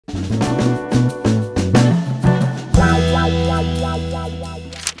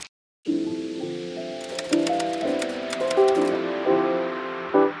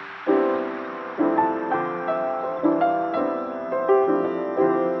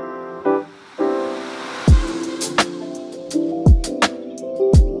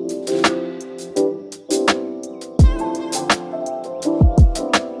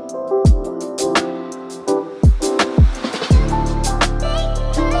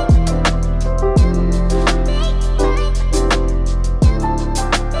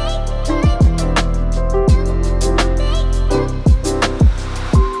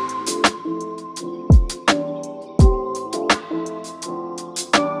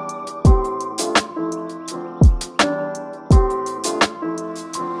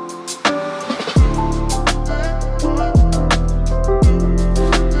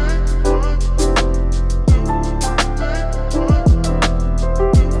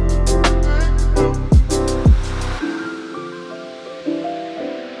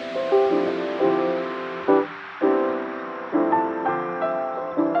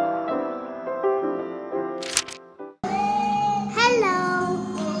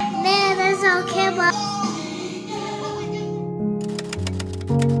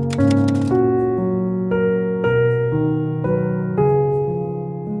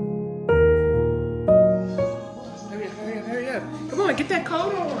Hurry up. Come on, get that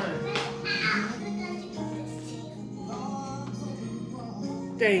coat on.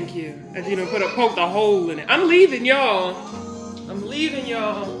 Thank you. I didn't poke the hole in it. I'm leaving, y'all. I'm leaving,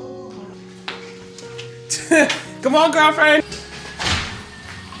 y'all. Come on, girlfriend.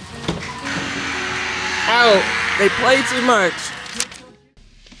 Out. They play too much.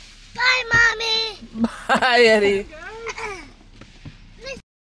 Bye, Mommy. Bye, Eddie.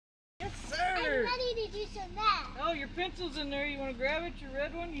 Yes, sir. I'm ready to do some math. Oh, your pencil's in there. You want to grab it? Your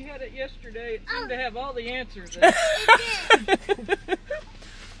red one? You had it yesterday. It seemed to have all the answers. It did.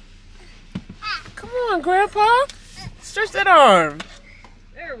 Come on, Grandpa. Stretch that arm.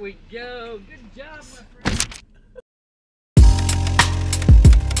 There we go. Good job, my friend.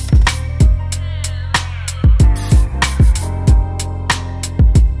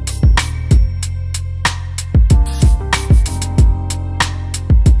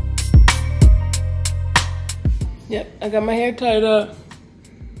 Yep, I got my hair tied up.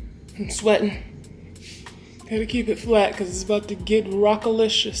 I'm sweating. Gotta keep it flat because it's about to get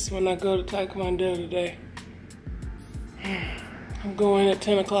rockalicious when I go to Taekwondo today. I'm going at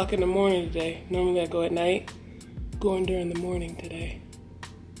 10 o'clock in the morning today. Normally I go at night. Going during the morning today.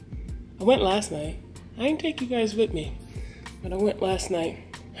 I went last night. I didn't take you guys with me, but I went last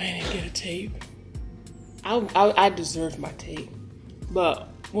night. I didn't get a tape. I deserved my tape, but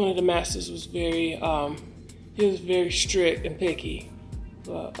one of the masters was very, he was very strict and picky.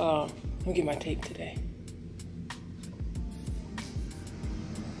 But I'll get my tape today.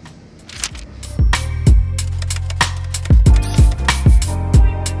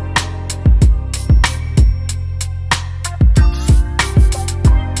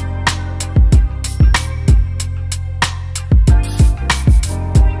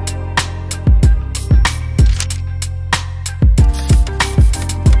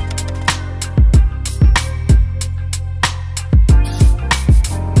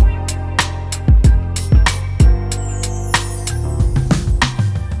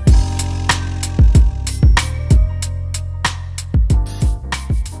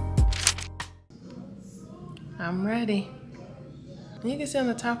 I'm ready. You can see on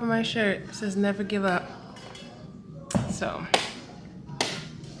the top of my shirt, it says never give up. So,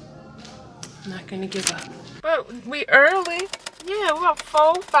 I'm not gonna give up. But we early. Yeah, we're about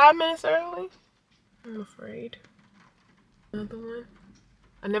 5 minutes early. I'm afraid. Another one.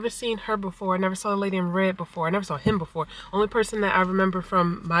 I never seen her before. I never saw the lady in red before. I never saw him before. Only person that I remember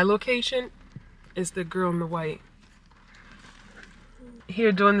from my location is the girl in the white.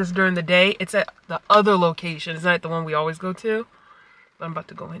 Here doing this during the day. It's at the other location. It's not the one we always go to. But I'm about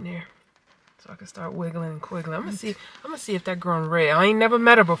to go in there so I can start wiggling and quiggling. I'm gonna see if that girl in red. I ain't never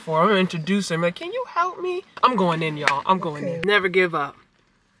met her before. I'm gonna introduce her. I'm like, can you help me? I'm going in, y'all. I'm going in. Never give up.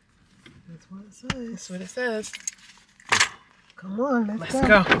 That's what it says. That's what it says. Come on, Let's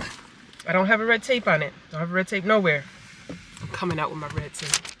go. I don't have a red tape on it. Don't have a red tape nowhere. I'm coming out with my red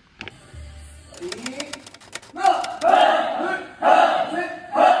tape.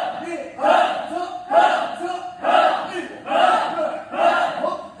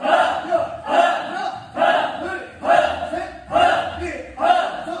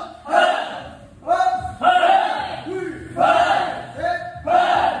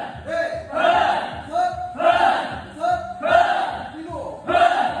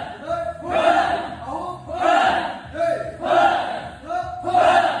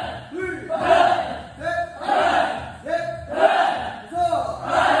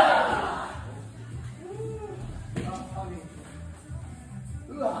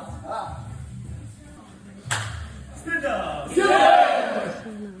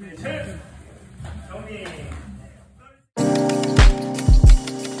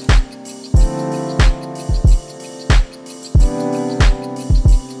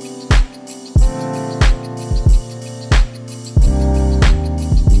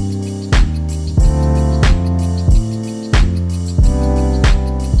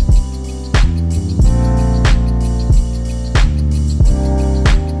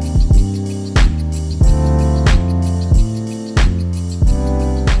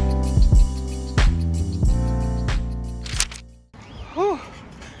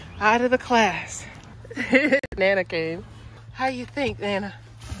 Out of the class. Nana came. How you think, Nana?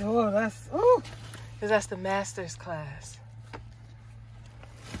 Oh, that's, Because that's the master's class.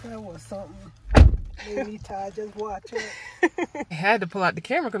 that was something. Maybe Ty just watch it. I had to pull out the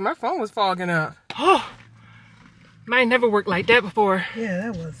camera because my phone was fogging up. Oh, mine never worked like that before. Yeah,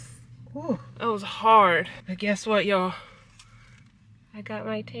 that was, Whew, that was hard. But guess what, y'all? I got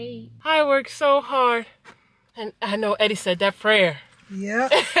my tape. I worked so hard. And I know Eddie said that prayer. Yeah.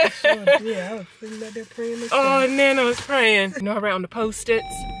 I was thinking about that praying. Oh, Nana was praying. You know, I write on the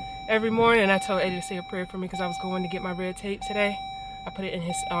Post-its every morning, and I told Eddie to say a prayer for me because I was going to get my red tape today. I put it in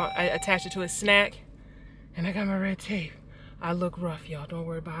his, I attached it to his snack, and I got my red tape. I look rough, y'all. Don't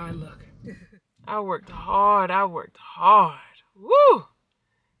worry about how I look. I worked hard. I worked hard. Woo!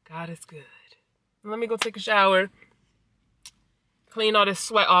 God is good. Let me go take a shower. Clean all this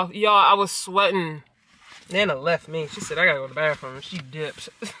sweat off. Y'all, I was sweating. Nana left me. She said, I gotta go to the bathroom. She dipped.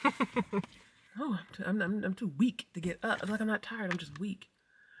 Oh, I'm too weak to get up. It's like I'm not tired. I'm just weak.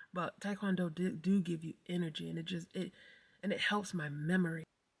 But Taekwondo do give you energy, and it helps my memory.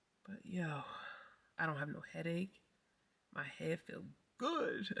 But yo, I don't have no headache. My head feels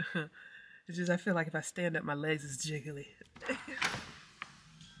good. It's just I feel like if I stand up, my legs is jiggly.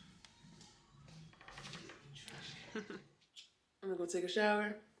 I'm gonna go take a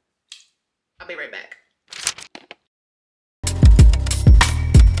shower. I'll be right back.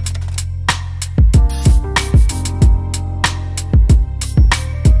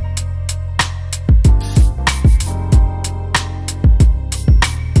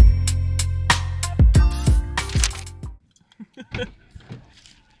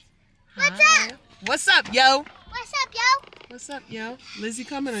 What's up, yo? What's up, yo? What's up, yo? Lizzie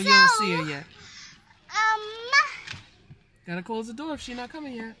coming or you don't see her yet? Gotta close the door if she's not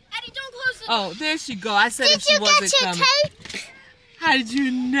coming yet. Eddie, don't close the door. Oh, there she go. I said if she wasn't coming. Did you get your tape? How did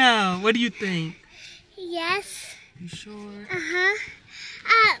you know? What do you think? Yes. You sure? Uh-huh.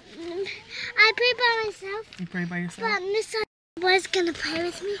 I pray by myself. You pray by yourself? But Mr. was gonna pray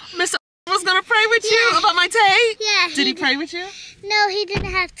with me. Mr. was gonna pray with you about my tape? Yeah. Did he pray with you? No, he didn't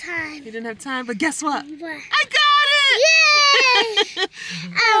have time. He didn't have time, but guess what? What? I got it! Yay!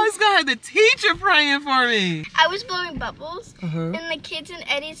 I was gonna have the teacher praying for me. I was blowing bubbles, and the kids in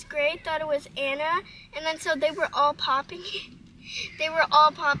Eddie's grade thought it was Anna, and then so they were all popping. They were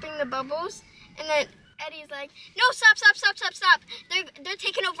all popping the bubbles, and then Eddie's like, "No, stop! They're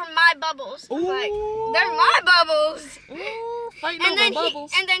taking over my bubbles." I'm like, "They're my bubbles!" Ooh, fighting and over then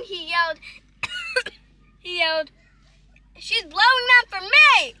bubbles. and then he yelled, "She's blowing them for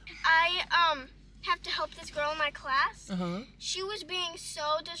me!" I have to help this girl in my class. She was being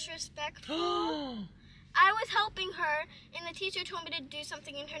so disrespectful. I was helping her, and the teacher told me to do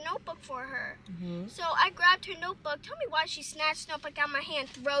something in her notebook for her. So I grabbed her notebook. Tell me why she snatched the notebook out of my hand,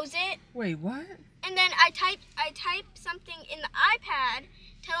 throws it. Wait, what? And then I typed something in the iPad,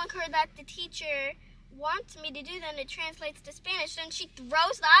 telling her that the teacher wants me to do that, and it translates to Spanish. Then she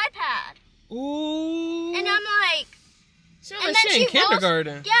throws the iPad. Ooh. And I'm like, she in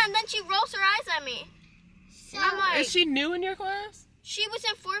kindergarten. Yeah, and then she rolls her eyes at me. So I'm like, is she new in your class? She was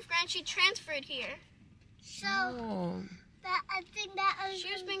in 4th grade. She transferred here. So, I think that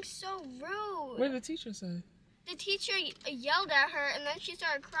she was being so rude. What did the teacher say? The teacher yelled at her, and then she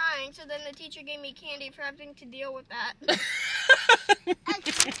started crying, so then the teacher gave me candy for having to deal with that.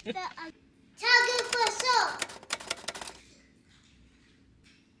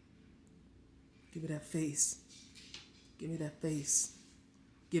 Give me that face. Give me that face.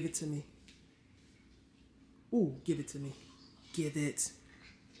 Give it to me. Ooh, give it to me. Give it.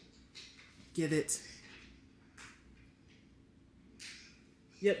 Give it.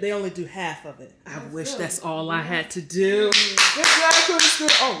 Yep, they only do half of it. I wish that's all I had to do.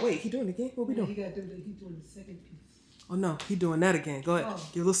 Oh, wait, he doing it again? What we doing? He got to do that. He's doing the second piece. Oh, no, he doing that again. Go ahead.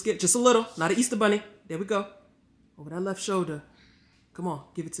 Give a little skip. Just a little. Not an Easter bunny. There we go. Over that left shoulder. Come on,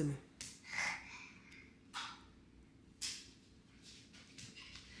 give it to me.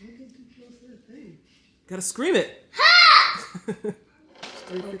 Gotta scream it. It's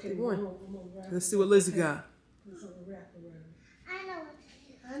 3:51. Let's see what Lizzie got. I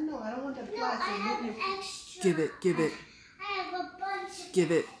know. I don't want that plastic. Give it. I have a bunch of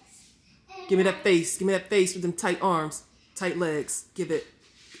Give it. Give me that face. Give me that face with them tight arms, tight legs. Give it.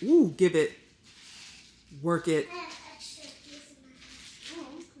 Ooh, give it. Work it. I have extra pieces in my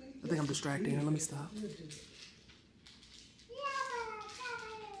I think I'm distracting her. Let me stop.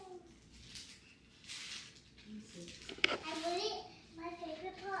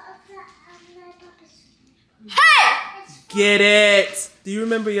 Get it. Do you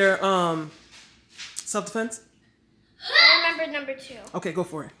remember your self-defense? I remember number 2. Okay, go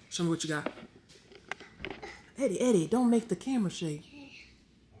for it. Show me what you got. Eddie, don't make the camera shake.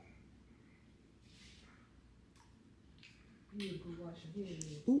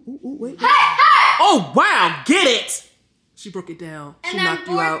 Ooh, wait. Oh, wow, get it. She broke it down. She knocked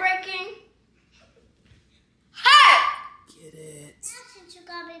you out. Breaking. Get it. Since you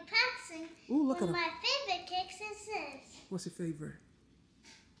got me packs Ooh, look at him. My favorite cakes is this. What's your favorite?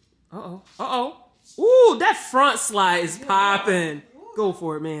 Uh-oh. Uh-oh. Ooh, that front slide is popping. Go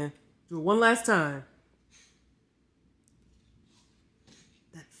for it, man. Do it one last time.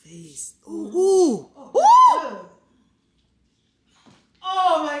 That face. Ooh, ooh. Ooh!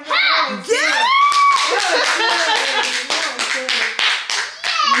 Oh my God!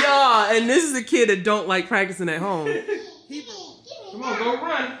 Y'all, and this is a kid that don't like practicing at home. Come on, go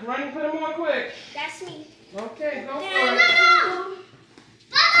run. Run and put him on quick. That's me. Okay, go for it.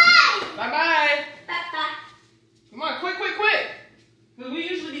 Bye-bye. Bye-bye. Bye-bye. Come on, quick, quick, quick. Because we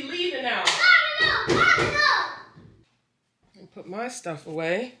usually be leaving now. And put my stuff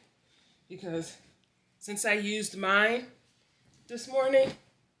away. Because since I used mine this morning,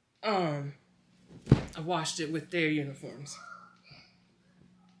 I washed it with their uniforms.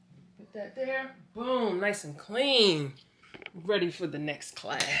 Put that there. Boom, nice and clean. Ready for the next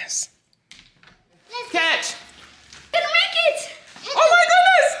class. Catch! Gonna make it! Oh my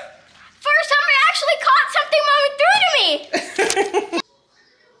goodness! First time I actually caught something Mommy threw to me!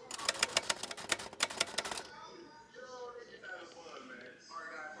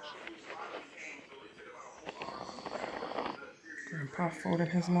 Grandpa folding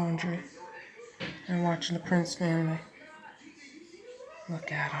his laundry and watching the Prince family.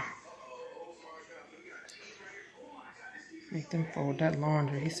 Look at him. Make them fold that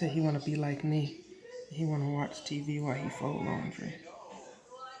laundry. He said he want to be like me. He want to watch TV while he fold laundry.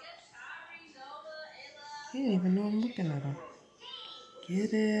 He didn't even know I'm looking at him.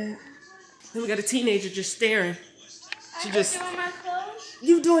 Get it? Then we got a teenager just staring. She just doing my clothes?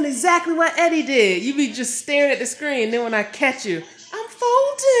 You doing exactly what Eddie did. You be just staring at the screen. Then when I catch you, I'm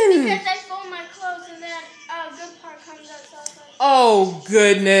folding. Because I fold my clothes and then a good part comes out. So I was like, Oh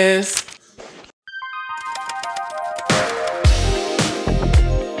goodness.